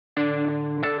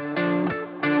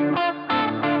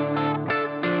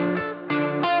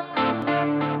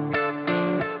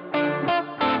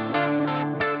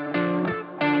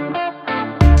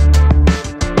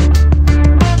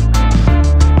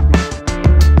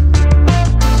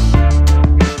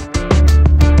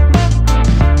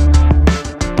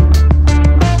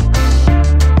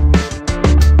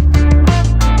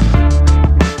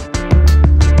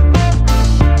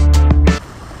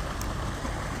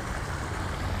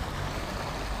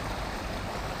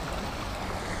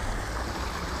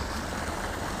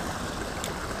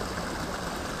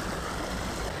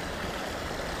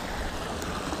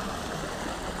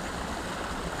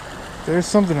There's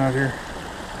something out here.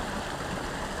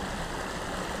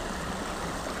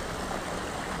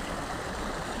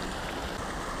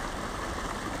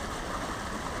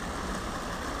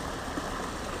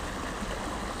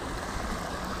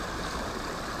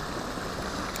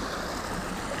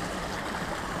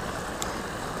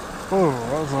 Oh,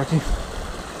 that was lucky.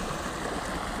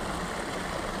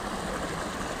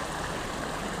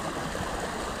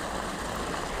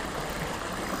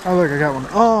 Oh look, I got one.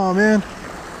 Oh man.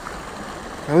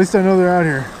 At least I know they're out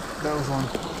here. That was one.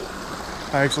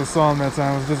 I actually saw him that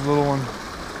time. It was just a little one.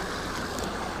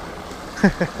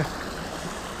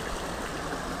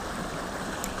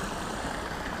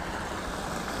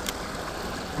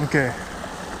 Okay.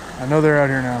 I know they're out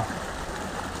here now.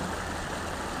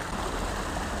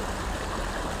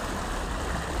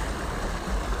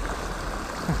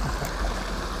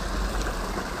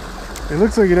 It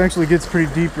looks like it actually gets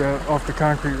pretty deep off the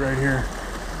concrete right here.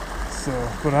 So,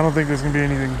 but I don't think there's gonna be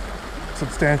anything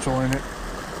substantial in it.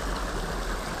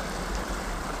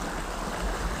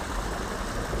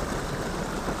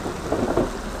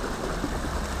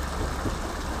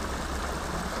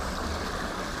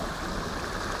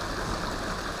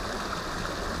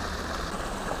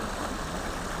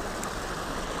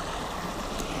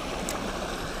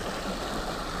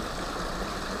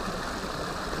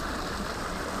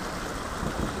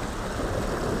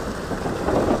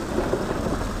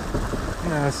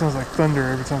 Yeah, it sounds like thunder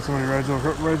every time somebody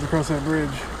rides across that bridge.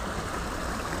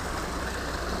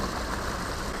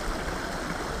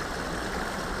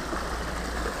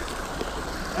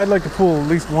 I'd like to pull at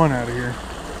least one out of here.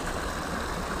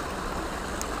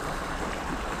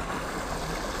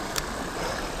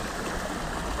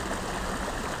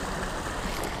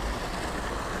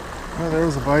 Well, there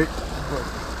was a bite, but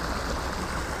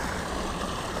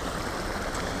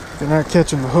they're not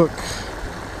catching the hook.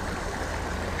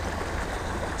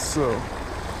 So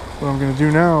what I'm going to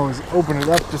do now is open it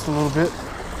up just a little bit,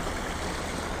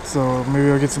 so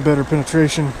maybe I'll get some better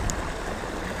penetration,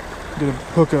 get a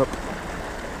hook up.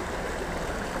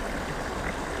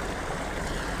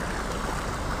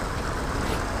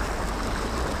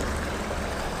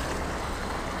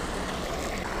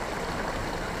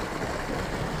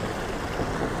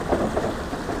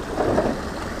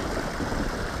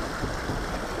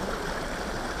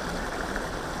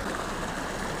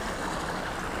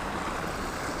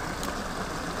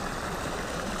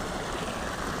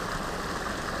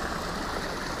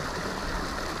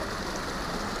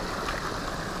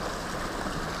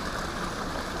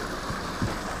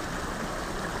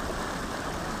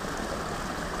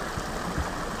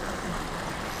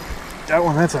 Got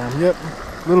one that time, yep.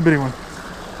 Little bitty one.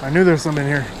 I knew there was some in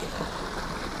here.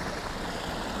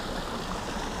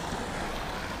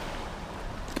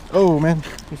 Oh man,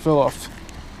 he fell off.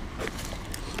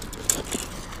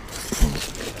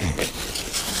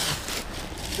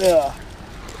 Yeah.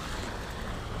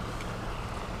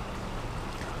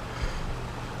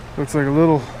 Looks like a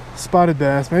little spotted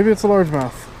bass. Maybe it's a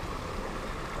largemouth.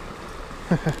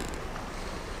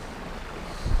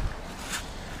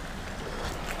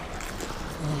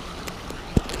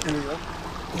 Here we go.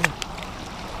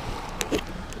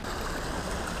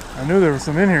 I knew there was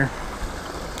some in here.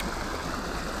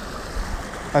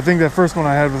 I think that first one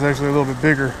I had was actually a little bit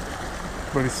bigger,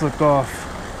 but he slipped off.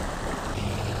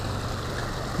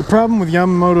 The problem with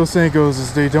Yamamoto Senkos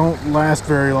is they don't last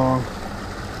very long.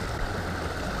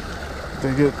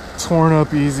 They get torn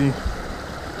up easy.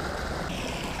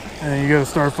 And you gotta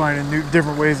start finding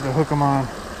different ways to hook them on.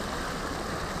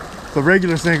 The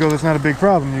regular Senko, that's not a big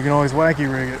problem. You can always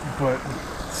wacky rig it, but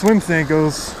swim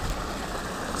Senkos,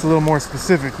 it's a little more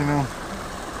specific, you know.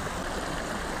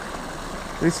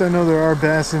 At least I know there are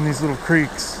bass in these little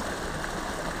creeks.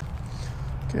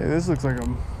 Okay, this looks like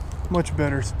a much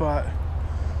better spot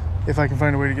if I can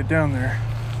find a way to get down there.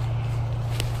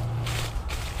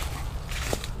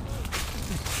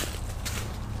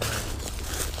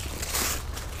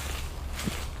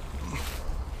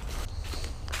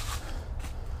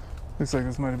 Looks like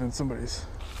this might have been somebody's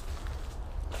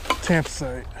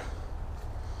campsite.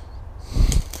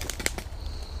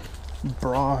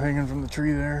 Bra hanging from the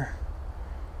tree there.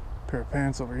 Pair of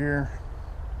pants over here.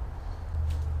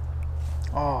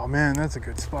 Oh man, that's a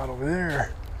good spot over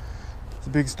there. It's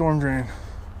a big storm drain.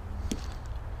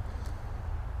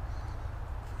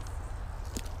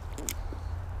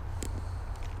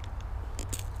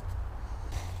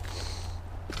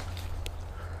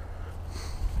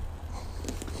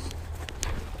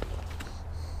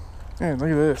 Man,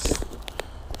 look at this.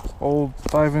 Old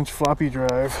 5-inch floppy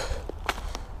drive.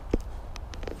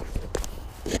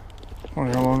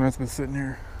 Wonder how long that's been sitting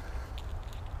here.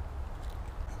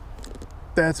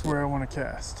 that's where I want to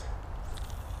cast.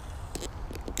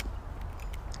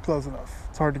 Close enough.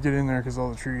 It's hard to get in there because of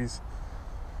all the trees.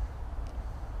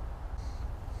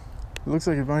 It looks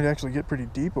like it might actually get pretty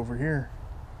deep over here.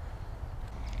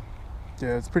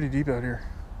 Yeah, it's pretty deep out here.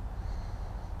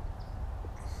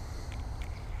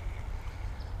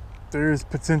 There is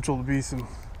potential to be some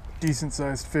decent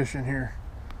sized fish in here.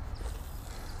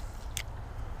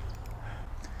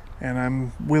 And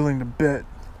I'm willing to bet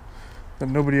that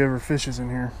nobody ever fishes in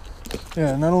here.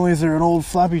 Yeah, not only is there an old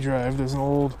floppy drive, there's an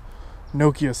old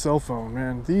Nokia cell phone.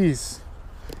 Man, these,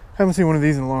 haven't seen one of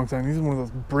these in a long time. These are one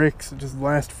of those bricks that just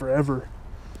last forever.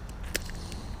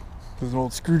 There's an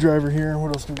old screwdriver here. What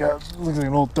else we got? Looks like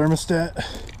an old thermostat.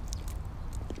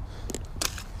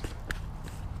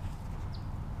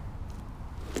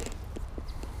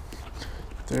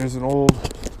 There's an old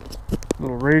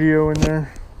little radio in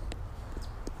there.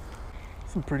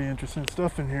 Some pretty interesting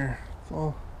stuff in here. It's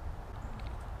all,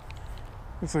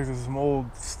 looks like there's some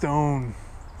old stone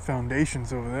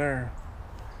foundations over there.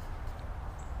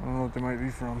 I don't know what they might be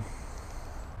from.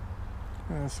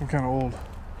 Yeah, some kind of old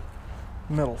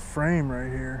metal frame right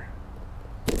here.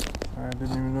 I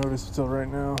didn't even notice until right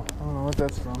now. I don't know what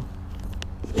that's from.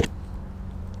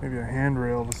 Maybe a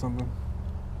handrail or something.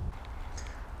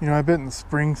 You know, I bet in the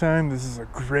springtime this is a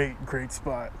great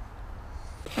spot.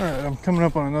 Alright, I'm coming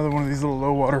up on another one of these little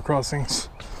low water crossings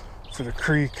for the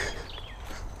creek.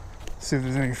 See if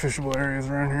there's any fishable areas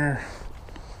around here.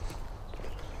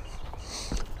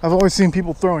 I've always seen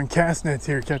people throwing cast nets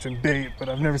here catching bait, but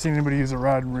I've never seen anybody use a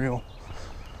rod and reel.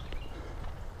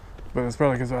 But it's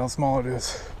probably because of how small it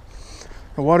is.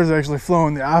 The water's actually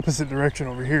flowing the opposite direction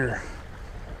over here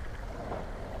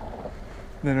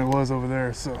than it was over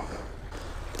there, so.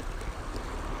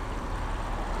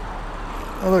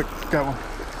 Oh look, got one.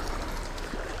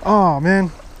 Oh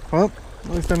man, well, at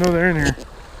least I know they're in here.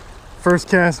 First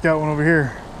cast, got one over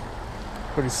here,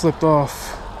 but he slipped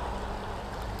off.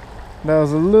 That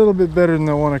was a little bit better than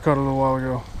the one I caught a little while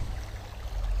ago.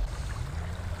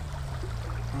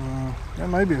 That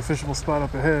might be a fishable spot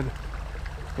up ahead,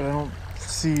 but I don't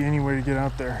see any way to get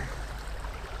out there.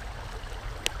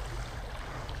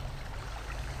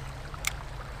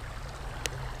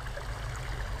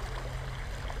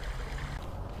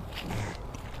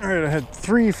 Alright, I had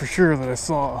 3 for sure that I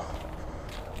saw,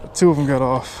 but 2 of them got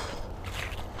off.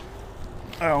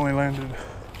 I only landed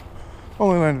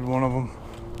one of them,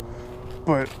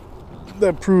 but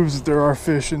that proves that there are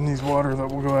fish in these waters that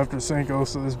will go after Senko,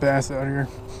 so there's bass out here.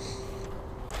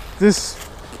 This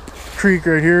creek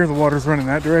right here, the water's running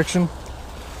that direction.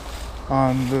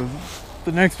 On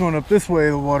the next one up this way,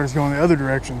 the water's going the other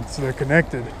direction, so they're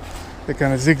connected. They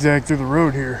kind of zigzag through the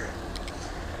road here.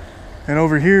 And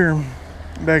over here,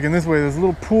 back in this way, there's a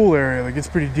little pool area that gets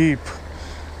pretty deep,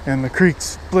 and the creek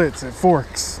splits, it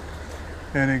forks,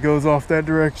 and it goes off that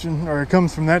direction, or it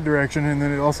comes from that direction, and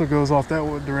then it also goes off that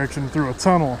direction through a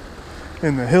tunnel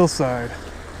in the hillside.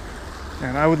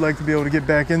 And I would like to be able to get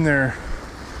back in there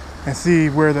and see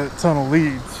where that tunnel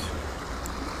leads,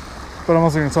 but I'm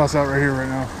also going to toss out right here right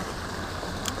now.